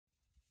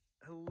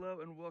Hello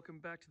and welcome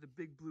back to the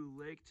Big Blue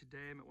Lake.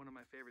 Today I'm at one of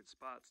my favorite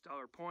spots,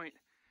 Dollar Point,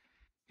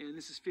 and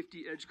this is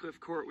 50 Edgecliff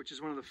Court, which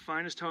is one of the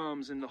finest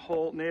homes in the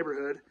whole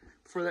neighborhood.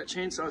 Before that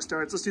chainsaw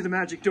starts, let's do the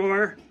magic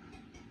door.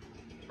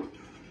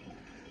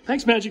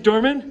 Thanks, Magic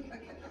Doorman.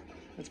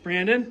 That's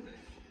Brandon.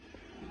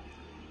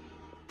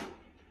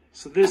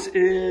 So this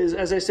is,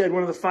 as I said,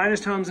 one of the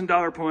finest homes in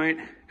Dollar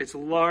Point. It's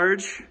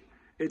large,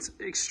 it's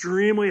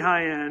extremely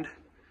high-end,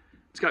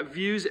 it's got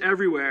views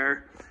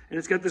everywhere, and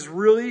it's got this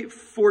really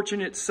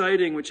fortunate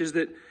sighting, which is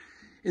that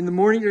in the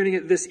morning you're gonna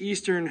get this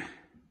eastern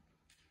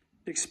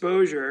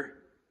exposure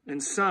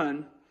and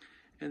sun,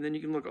 and then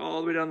you can look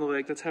all the way down the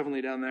lake. That's heavenly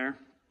down there.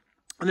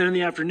 And then in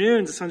the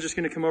afternoons, the sun's just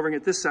gonna come over and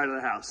get this side of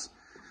the house.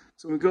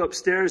 So when we go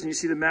upstairs and you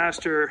see the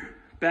master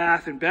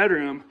bath and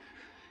bedroom,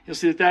 you'll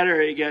see that that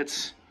area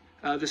gets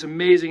this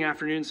amazing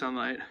afternoon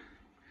sunlight.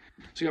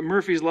 So you got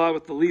Murphy's Law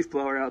with the leaf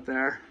blower out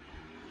there.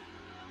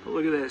 But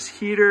look at this,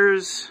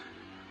 heaters,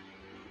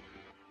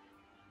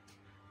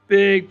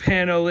 big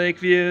Pano lake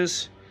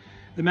views.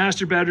 The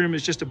master bedroom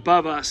is just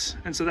above us,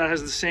 and so that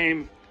has the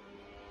same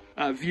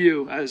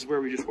view as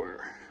where we just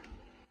were.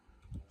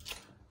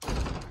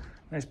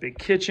 Nice big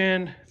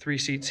kitchen, 3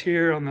 seats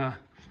here on the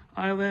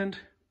island,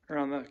 or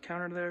on the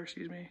counter there,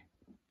 excuse me.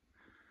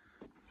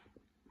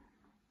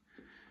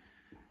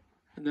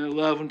 And then I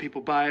love when people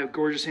buy a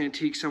gorgeous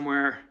antique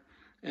somewhere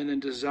and then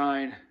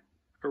design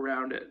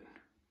around it.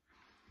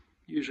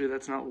 Usually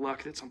that's not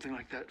luck that something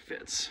like that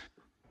fits.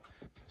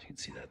 You can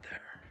see that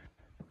there.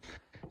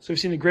 So we've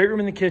seen the great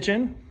room in the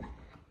kitchen.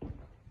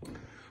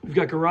 We've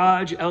got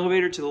garage,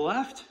 elevator to the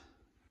left.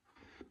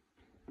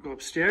 Go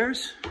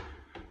upstairs.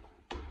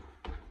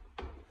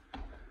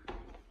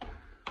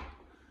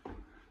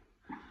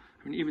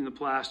 I mean, even the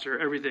plaster,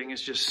 everything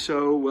is just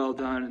so well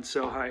done and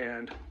so high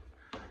end.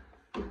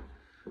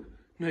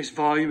 Nice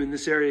volume in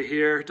this area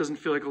here. It doesn't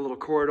feel like a little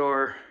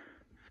corridor.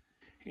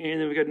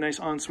 And then we got a nice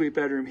ensuite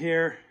bedroom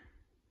here.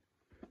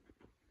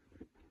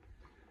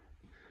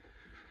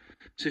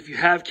 So if you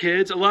have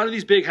kids, a lot of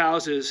these big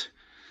houses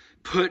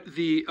put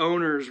the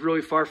owners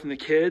really far from the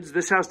kids.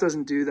 This house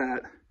doesn't do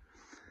that.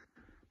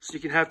 So you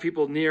can have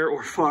people near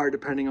or far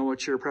depending on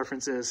what your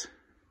preference is.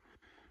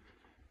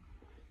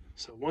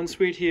 So one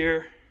suite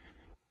here.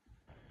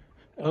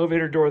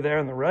 Elevator door there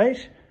on the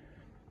right.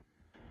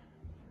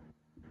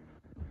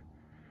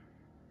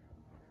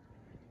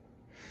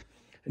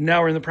 And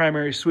now we're in the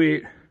primary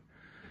suite.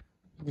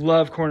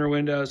 Love corner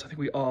windows. I think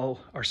we all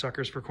are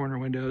suckers for corner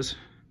windows.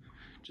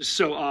 Just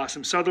so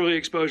awesome. Southerly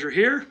exposure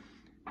here.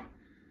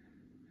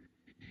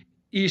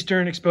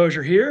 Eastern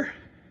exposure here.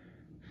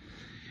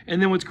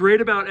 And then what's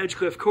great about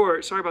Edgecliff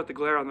Court, sorry about the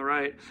glare on the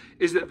right,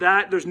 is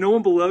that there's no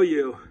one below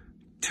you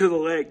to the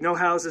lake. No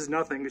houses,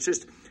 nothing. It's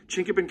just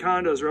Chinkapin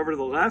condos are over to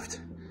the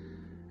left,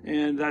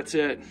 and that's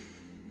it.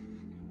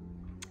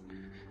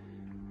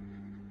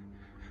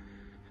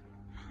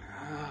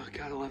 Oh,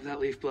 God, I love that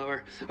leaf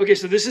blower. Okay,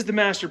 so this is the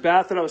master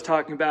bath that I was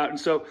talking about. And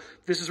so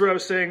this is where I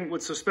was saying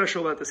what's so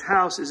special about this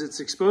house is its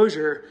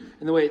exposure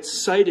and the way it's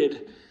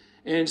sited.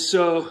 And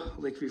so,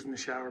 lake view from the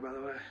shower, by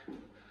the way.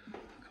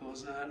 How cool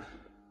is that?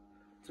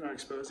 It's not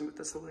exposing, but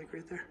that's the lake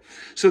right there.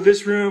 So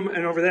this room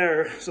and over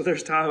there, so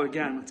there's Tahoe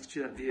again. Let's get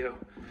you that view.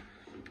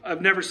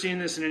 I've never seen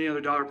this in any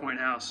other Dollar Point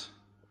house.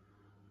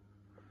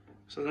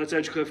 So that's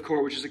Edgecliff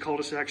Court, which is a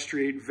cul-de-sac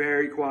street,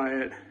 very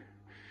quiet.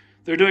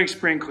 They're doing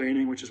spring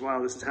cleaning, which is why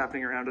this is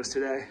happening around us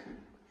today.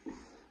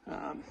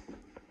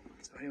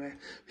 So anyway,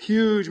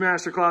 huge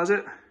master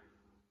closet.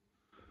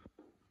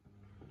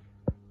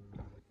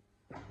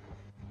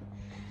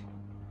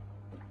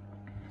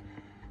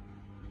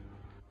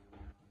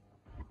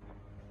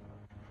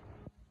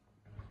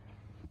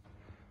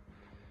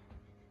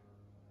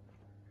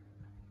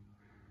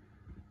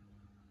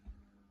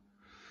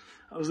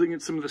 I was looking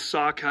at some of the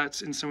saw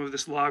cuts and some of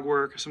this log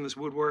work, some of this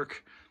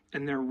woodwork,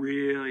 and they're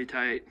really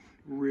tight,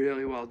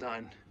 really well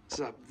done. This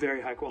is a very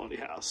high quality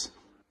house.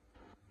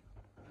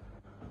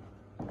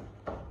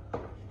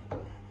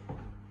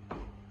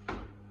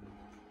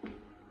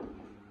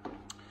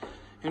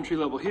 Entry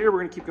level here, we're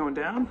gonna keep going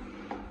down.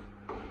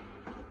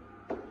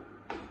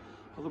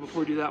 Although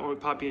before we do that, we'll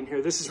pop you in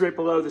here. This is right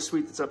below the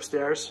suite that's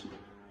upstairs.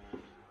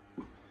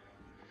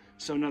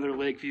 So another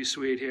lake view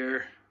suite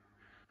here.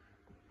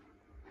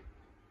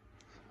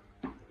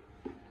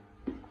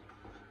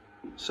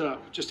 So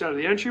just out of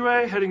the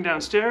entryway, heading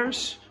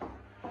downstairs.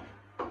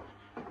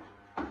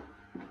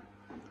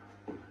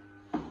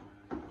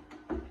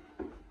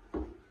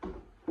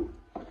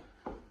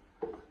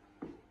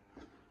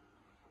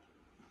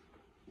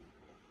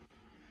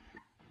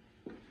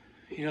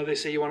 You know, they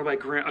say you want to buy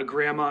a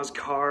grandma's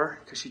car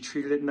because she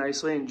treated it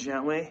nicely and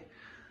gently.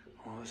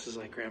 Oh, this is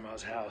like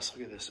grandma's house.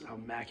 Look at this, how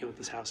immaculate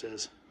this house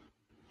is.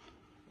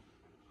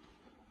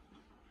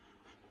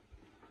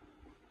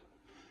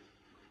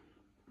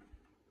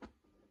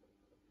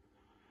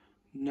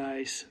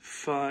 Nice,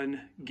 fun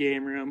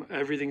game room.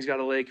 Everything's got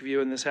a lake view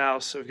in this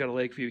house. So we've got a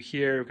lake view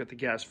here. We've got the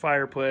gas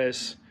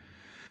fireplace,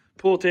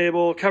 pool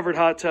table, covered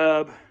hot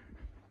tub.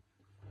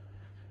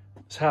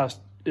 This house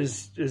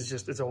is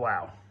just, it's a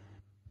wow.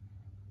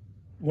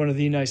 one of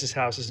the nicest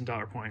houses in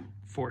Dollar Point,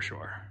 for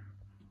sure.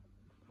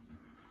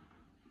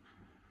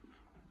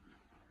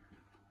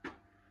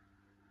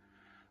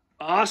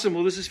 Awesome.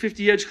 Well, this is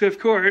 50 Edgecliff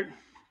Court.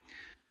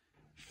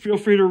 Feel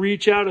free to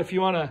reach out if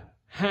you want to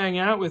hang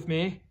out with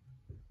me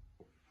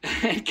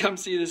and come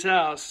see this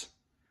house.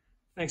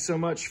 Thanks so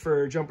much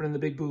for jumping in the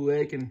Big Blue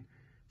Lake, and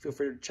feel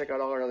free to check out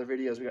all our other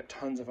videos. We got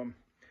tons of them.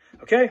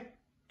 Okay,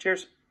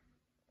 cheers.